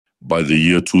By the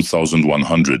year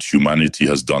 2100, humanity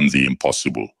has done the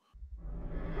impossible.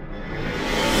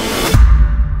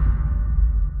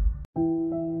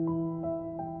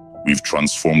 We've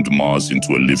transformed Mars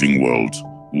into a living world.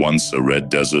 Once a red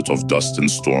desert of dust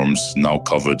and storms, now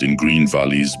covered in green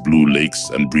valleys, blue lakes,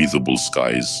 and breathable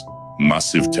skies.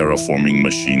 Massive terraforming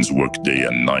machines work day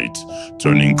and night,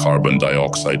 turning carbon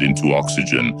dioxide into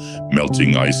oxygen,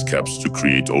 melting ice caps to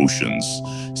create oceans.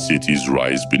 Cities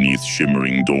rise beneath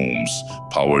shimmering domes,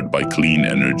 powered by clean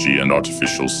energy and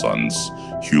artificial suns.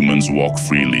 Humans walk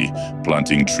freely,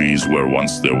 planting trees where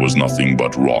once there was nothing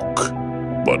but rock.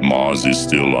 But Mars is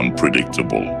still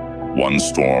unpredictable. One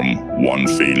storm, one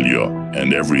failure,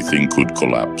 and everything could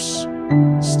collapse.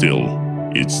 Still,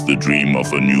 it's the dream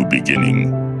of a new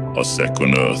beginning. A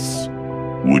second Earth.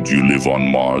 Would you live on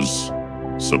Mars?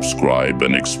 Subscribe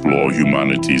and explore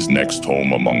humanity's next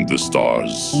home among the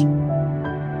stars.